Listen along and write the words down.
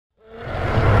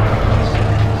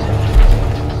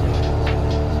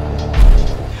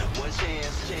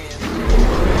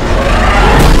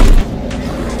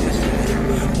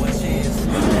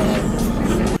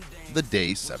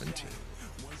Day 17.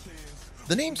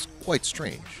 The name's quite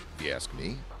strange, if you ask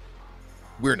me.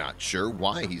 We're not sure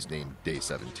why he's named Day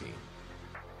 17.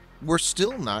 We're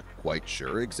still not quite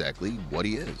sure exactly what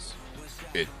he is.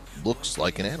 It looks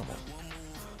like an animal.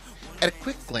 At a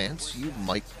quick glance, you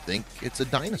might think it's a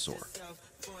dinosaur.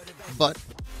 But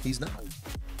he's not.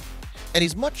 And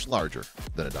he's much larger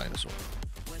than a dinosaur.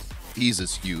 He's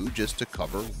as huge as to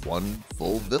cover one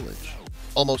full village,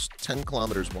 almost 10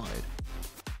 kilometers wide.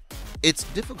 It's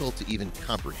difficult to even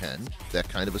comprehend that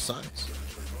kind of a size.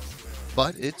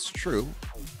 But it's true,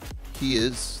 he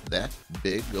is that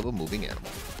big of a moving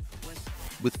animal,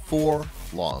 with 4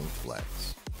 long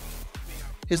legs.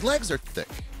 His legs are thick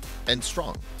and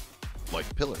strong,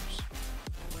 like pillars.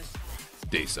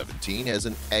 Day 17 has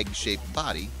an egg-shaped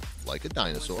body, like a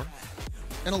dinosaur,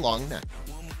 and a long neck.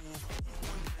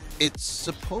 It's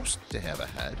supposed to have a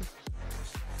head,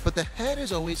 but the head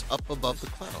is always up above the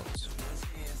clouds.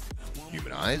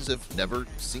 Human eyes have never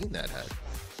seen that head.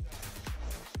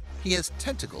 He has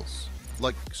tentacles,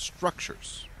 like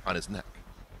structures, on his neck.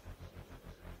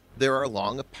 There are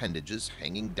long appendages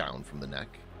hanging down from the neck,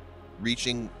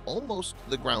 reaching almost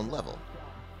the ground level.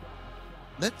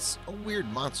 That's a weird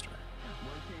monster.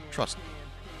 Trust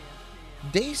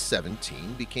me. Day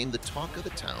 17 became the talk of the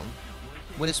town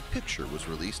when his picture was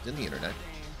released in the internet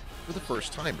for the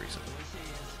first time recently.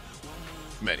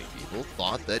 Many people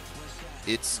thought that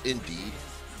it's indeed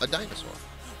a dinosaur.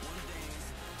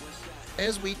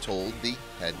 As we told, the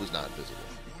head was not visible,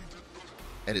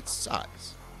 and its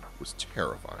size was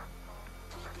terrifying.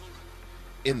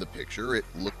 In the picture, it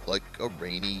looked like a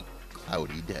rainy,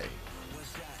 cloudy day.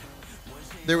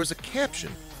 There was a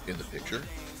caption in the picture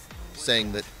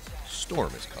saying that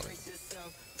storm is coming,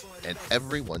 and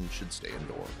everyone should stay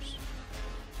indoors.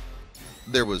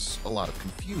 There was a lot of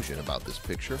confusion about this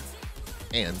picture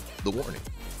and the warning.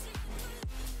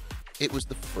 It was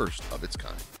the first of its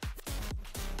kind.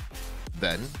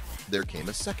 Then there came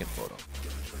a second photo,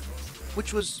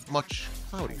 which was much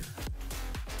cloudier.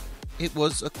 It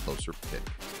was a closer pic.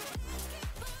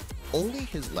 Only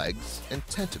his legs and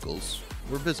tentacles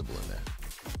were visible in that.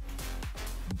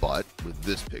 But with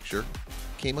this picture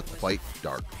came a quite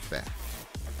dark fact.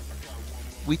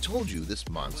 We told you this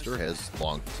monster has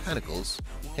long tentacles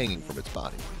hanging from its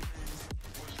body.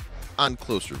 On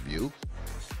closer view,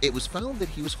 it was found that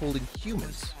he was holding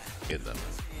humans in them.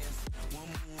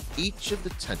 Each of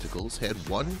the tentacles had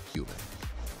one human,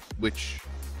 which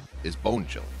is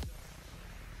bone-chilling.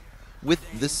 With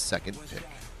this second pic,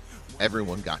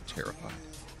 everyone got terrified.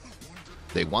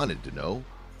 They wanted to know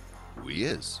who he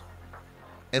is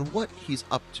and what he's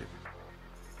up to.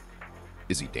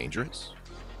 Is he dangerous?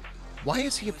 Why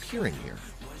is he appearing here?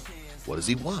 What does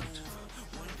he want?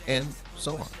 And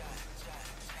so on.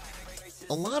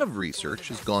 A lot of research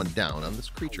has gone down on this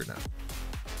creature now.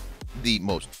 The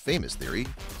most famous theory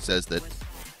says that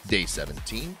Day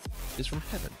 17 is from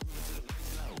heaven.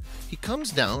 He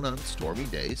comes down on stormy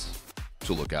days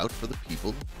to look out for the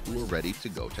people who are ready to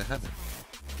go to heaven.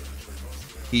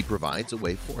 He provides a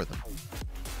way for them.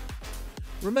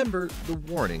 Remember, the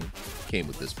warning came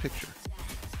with this picture.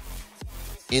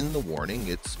 In the warning,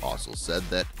 it's also said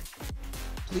that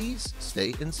please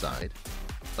stay inside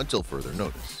until further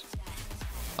notice,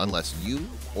 unless you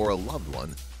or a loved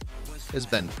one has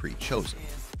been pre-chosen.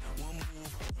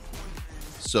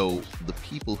 So the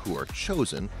people who are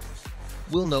chosen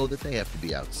will know that they have to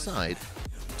be outside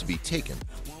to be taken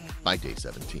by Day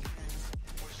 17.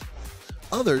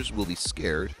 Others will be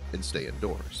scared and stay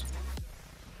indoors.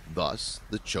 Thus,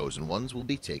 the chosen ones will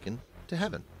be taken to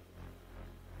heaven.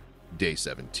 Day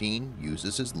 17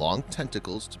 uses his long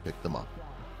tentacles to pick them up.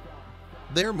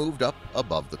 They're moved up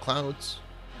above the clouds,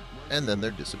 and then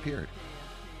they're disappeared.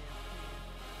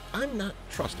 I'm not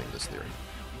trusting this theory.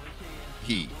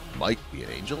 He might be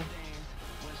an angel,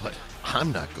 but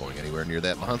I'm not going anywhere near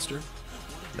that monster.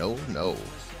 No, no.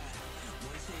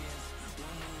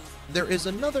 There is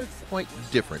another quite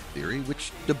different theory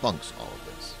which debunks all of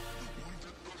this.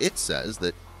 It says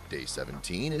that Day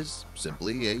 17 is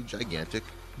simply a gigantic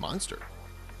monster.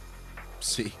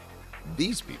 See,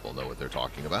 these people know what they're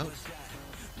talking about.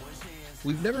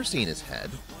 We've never seen his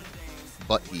head,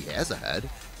 but he has a head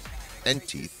and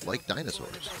teeth like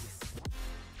dinosaurs.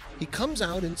 He comes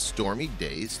out in stormy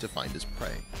days to find his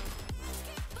prey.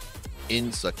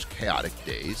 In such chaotic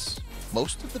days,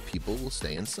 most of the people will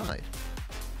stay inside,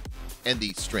 and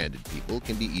the stranded people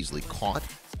can be easily caught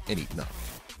and eaten up.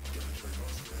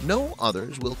 No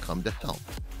others will come to help.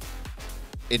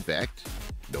 In fact,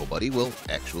 nobody will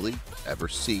actually ever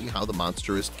see how the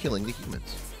monster is killing the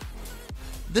humans.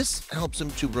 This helps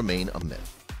him to remain a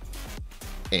myth.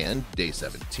 and day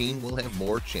 17 will have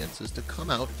more chances to come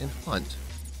out and hunt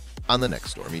on the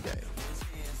next stormy day.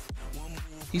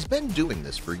 He's been doing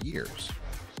this for years,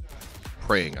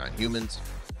 preying on humans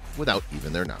without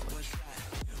even their knowledge.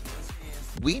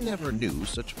 We never knew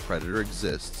such a predator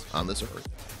exists on this earth.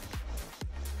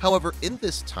 However, in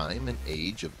this time and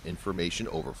age of information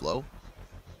overflow,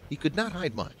 he could not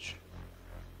hide much.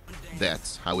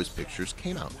 That's how his pictures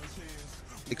came out,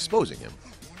 exposing him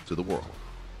to the world.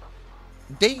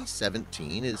 Day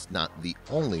 17 is not the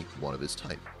only one of his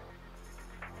type.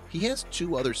 He has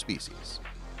two other species.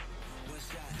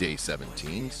 Day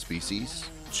 17 species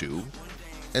 2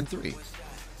 and 3.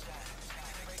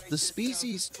 The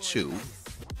species 2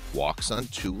 walks on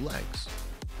 2 legs.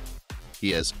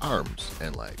 He has arms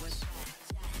and legs.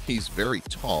 He's very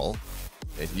tall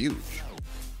and huge.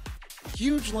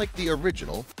 Huge like the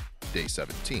original Day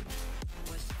 17.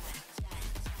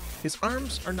 His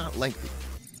arms are not lengthy.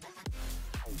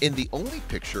 In the only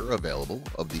picture available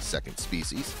of the second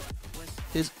species,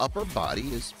 his upper body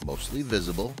is mostly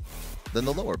visible than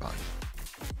the lower body.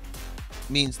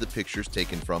 Means the picture's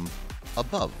taken from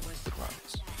above the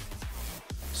clouds.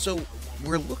 So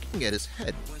we're looking at his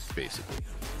head, basically.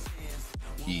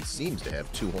 He seems to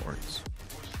have 2 horns.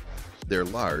 They're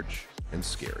large and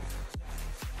scary.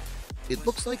 It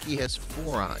looks like he has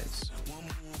 4 eyes.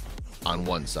 On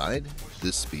one side,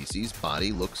 this species'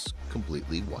 body looks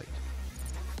completely white.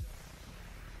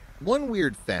 One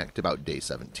weird fact about Day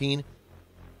 17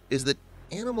 is that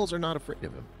animals are not afraid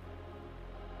of him.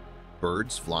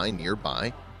 Birds fly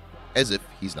nearby as if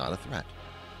he's not a threat.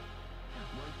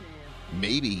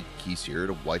 Maybe he's here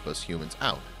to wipe us humans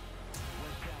out.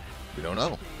 We don't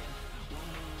know.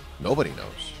 Nobody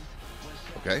knows.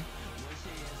 Okay?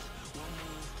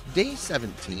 Day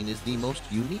 17 is the most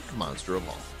unique monster of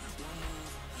all.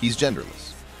 He's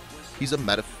genderless. He's a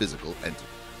metaphysical entity.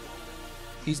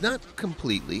 He's not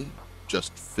completely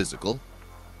just physical,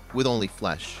 with only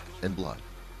flesh and blood.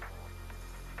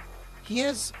 He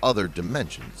has other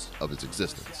dimensions of his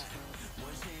existence.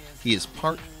 He is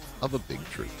part of a big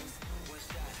tree.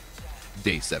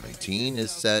 Day 17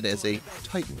 is said as a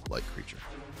Titan-like creature,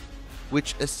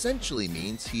 which essentially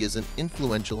means he is an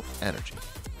influential energy.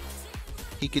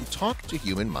 He can talk to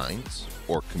human minds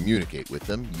or communicate with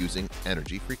them using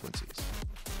energy frequencies.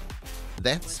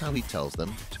 That's how he tells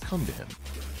them to come to him.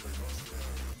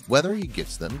 Whether he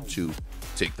gets them to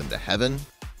take them to heaven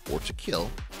or to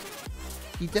kill,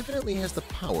 he definitely has the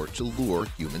power to lure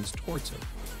humans towards him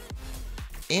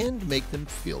and make them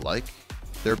feel like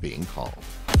they're being called.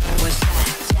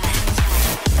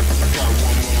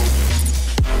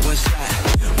 What's that?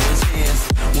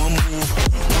 One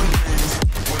move.